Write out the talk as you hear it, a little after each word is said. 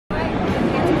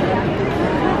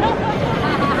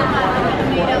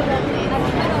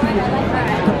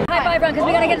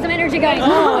gotta get some energy going.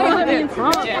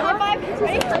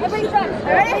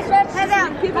 Ready? Head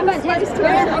down. Keep on space.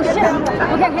 Oh shit.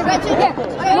 Okay.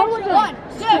 1,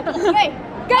 2, 3,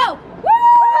 go!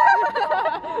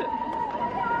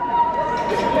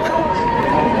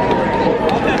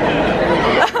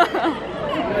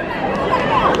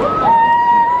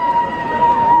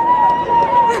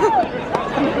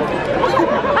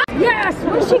 Yes!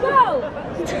 Where'd she go?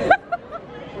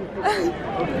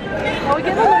 Are we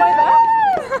getting on the way back?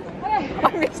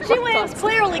 She wins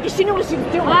clearly because she knew what she was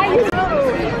doing.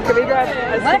 Can we grab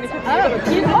as many pictures?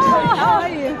 How are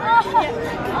you?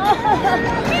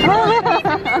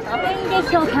 Thank you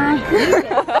so kind.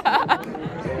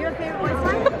 Your favorite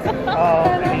song?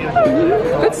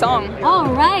 Good song. All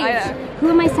right. Who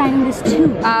am I signing this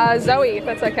to? Zoe, if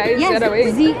that's okay. Yes.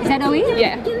 ZoE. ZoE?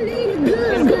 Yeah.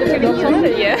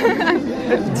 Yeah.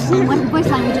 What voice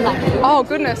line would you like? Oh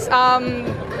goodness.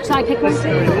 Should I pick one?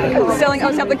 Selling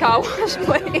us up the car wash,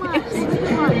 please.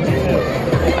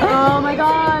 Oh my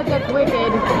god, that's wicked. Do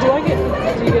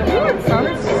you get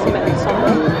Sombra?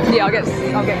 Yeah, I'll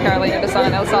get Carolina to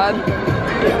sign outside.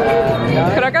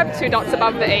 Could I grab 2 dots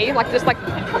above the E? Like just like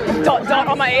dot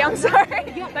on my E, I'm sorry.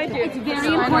 Thank you. It's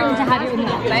very important to have your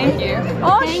email. Thank you.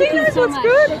 Oh, Thank she you knows so what's much.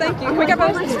 good. Thank you. Can we get a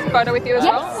photo with you as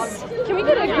well? Can we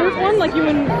get a group one, like you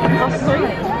and us three?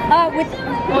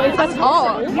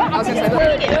 Oh, I was gonna say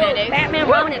that. Batman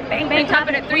prominent, bang bang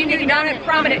topping it, 3 nigga down it,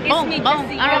 prominent. It's me,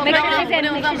 Jesse. Make sure she's in.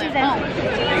 Make sure she's in.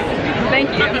 Thank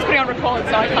you. He's putting on record,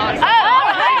 so I can't. Oh,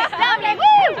 alright.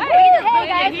 Woo! Hey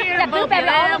guys, yeah, boop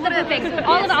all of the booping.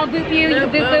 I'll boop you, you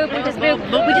boop, and just boop.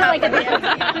 We just like to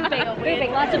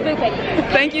booping, lots of booping.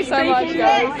 Thank you so much,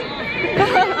 guys.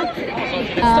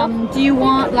 Do you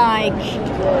want like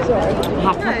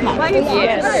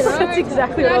Yes, that's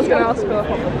exactly what I was going to ask for.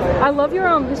 I love your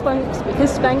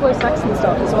Hispanglo Saxon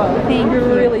stuff as well.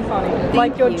 You're really funny.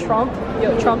 Like your Trump's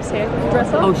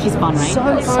hairdresser. Oh, she's fun, right? So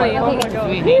funny. Oh my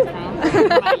god.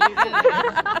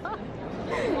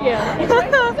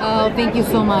 Yeah. Oh, thank you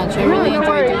so much. I really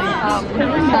enjoyed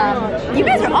doing it. You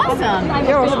guys are awesome.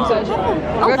 You're awesome, Sergio.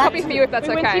 I've got a copy for you if that's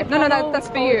okay. No, that's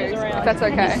for you, if that's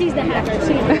okay. She's the hacker.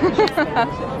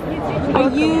 Are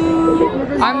you?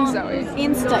 I'm Zoe.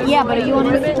 Insta. Yeah, but are you on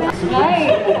Insta?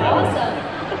 Right. Awesome.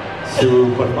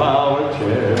 Superpower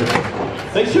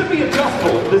chairs. They should be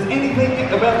adjustable. If there's anything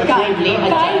about the Kindly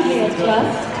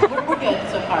adjust. We're good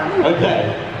so far. Okay.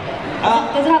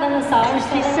 Does it have a massage?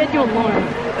 She said you're more.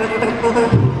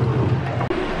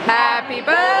 Happy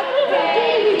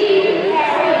birthday, dear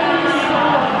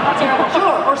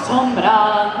Sure, or Sombra.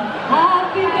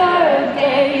 Happy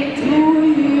birthday to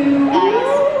you. Guys,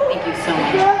 thank you so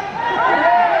much.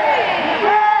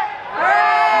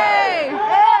 Hooray!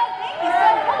 Thank you so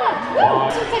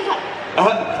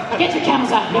much. Get your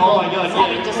cameras out. Oh my god,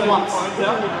 yeah. Just once.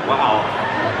 Wow.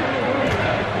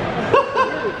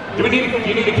 Do you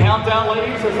need a countdown,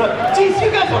 ladies? Jeez, you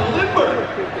guys are limber.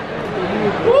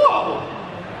 Whoa!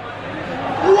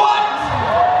 What?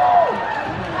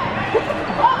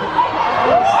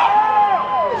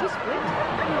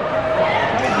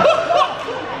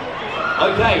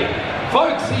 Okay,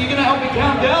 folks, are you going to help me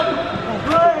count down?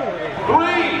 3, 2,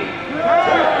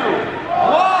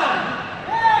 1.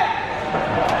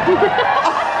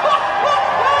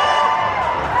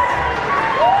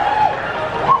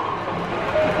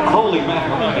 Holy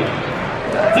macaroni.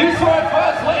 You saw it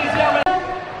first, ladies and gentlemen.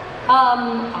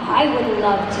 I would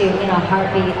love to in a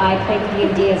heartbeat. I played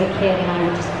D&D as a kid and I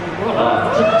would just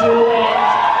love to do it.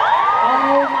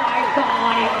 Oh my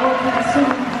god, it would be so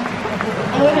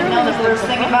I wouldn't know the first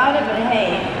thing about it, but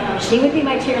hey. She would be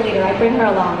my cheerleader. I'd bring her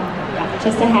along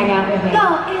just to hang out with me.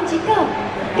 Go, Angie, go!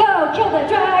 Go, kill the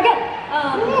dragon!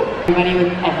 Everybody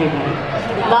with everybody.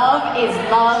 Love is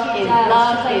love is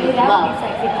love is love.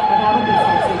 That would be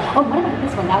sexy. Oh, what about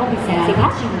this one? That would be sexy.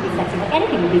 Passion would be sexy. Like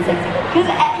anything would be sexy. Because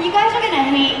you guys are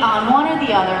gonna hate on one or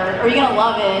the other, or you're gonna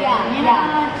love it.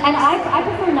 Yeah. And I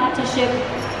prefer not to ship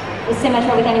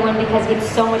Symmetra with anyone because it's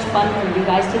so much fun for you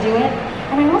guys to do it.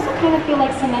 And I also kind of feel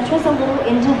like Symmetra's a little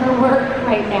into her work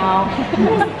right now.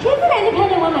 She's an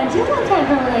independent woman. She doesn't have time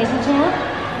for a relationship.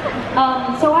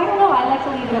 So I don't know, I like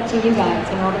to leave it up to you guys.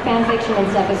 You know, the fan fiction and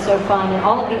stuff is so fun, and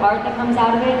all of the art that comes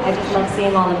out of it, I just love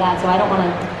seeing all of that, so I don't want to...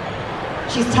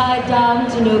 She's tied down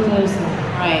to no person.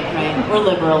 Right. We're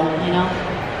liberal, you know?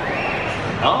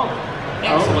 Oh,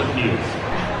 excellent views.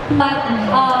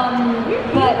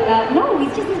 No,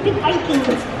 he's just this big Viking,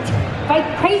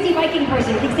 crazy Viking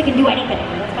person who thinks they can do anything.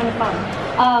 That's kind of fun.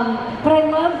 But I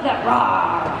love that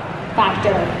raw.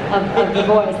 factor of the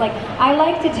voice. Like I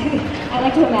like to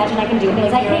imagine I can do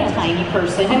things I can't. You're a tiny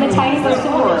person. I'm a tiny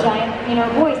person with a giant,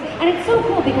 voice. And it's so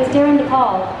cool because Darren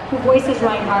DePaul, who voices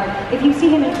Reinhardt, if you see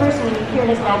him in person and you hear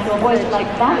his natural voice, you're like,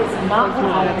 that is not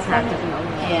what I expected.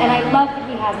 Yeah. And I love that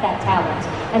he has that talent.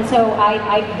 And so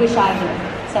I wish I did.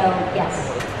 So yes.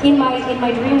 In my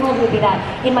dream world would be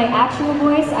that. In my actual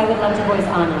voice, I would love to voice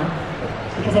Anna.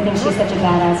 Because I think she's such a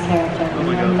badass character.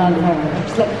 And I love her.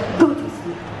 She's like, go to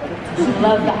sleep. I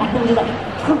love that. I'm just like,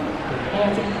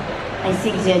 I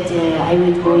think that I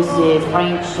would voice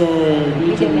French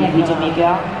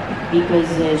Widowmaker because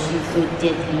she's so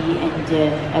deadly and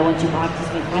I want to practice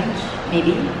my French,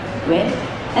 maybe, right?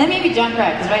 And then maybe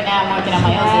Junkrat, because right now I'm working on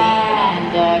my own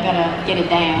and gotta get it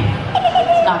down.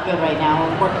 It's not good right now.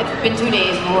 It's been 2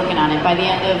 days, we're working on it. By the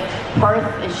end of Perth,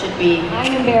 it should be...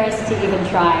 I'm embarrassed to even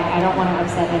try. I don't want to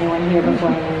upset anyone here before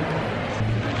I leave.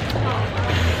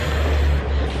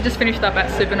 Just finished up at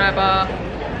Supanova.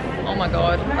 Oh my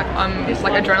god, it's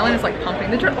like adrenaline is like pumping.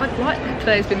 The light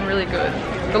today's been really good.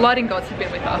 The lighting gods have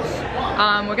been with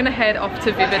us. We're gonna head off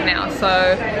to Vivid now.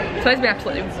 So today's been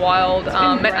absolutely wild.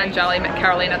 Met Anjali, met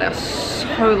Carolina. They're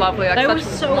so lovely. Like, they such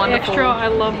were so wonderful, extra. I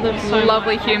love them so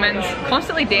lovely much. humans.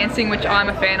 Constantly dancing, which I'm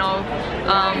a fan of.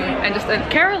 And just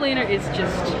Carolina is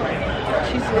just,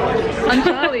 she's gorgeous.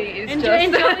 Anjali is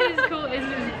just. Anjali is cool. Is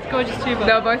gorgeous too.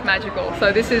 They were both magical.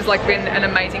 So this has like been an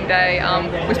amazing day.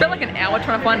 We spent like an hour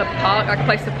trying to find a park, like a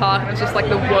place to park, and it was just like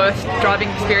the worst driving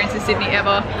experience in Sydney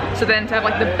ever. So then to have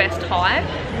like the best high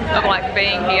of like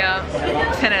being here,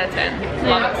 10 out of 10.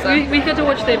 Love it. So we got to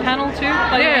watch their panel too.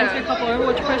 Like, answer a couple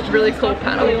Overwatch questions. Really cool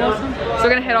panel. Really awesome. So we're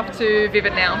gonna head off to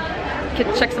Vivid now.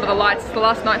 Check some of the lights. It's the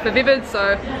last night for Vivid,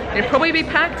 so it'll probably be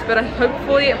packed, but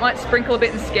hopefully it might sprinkle a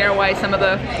bit and scare away some of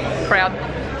the crowd.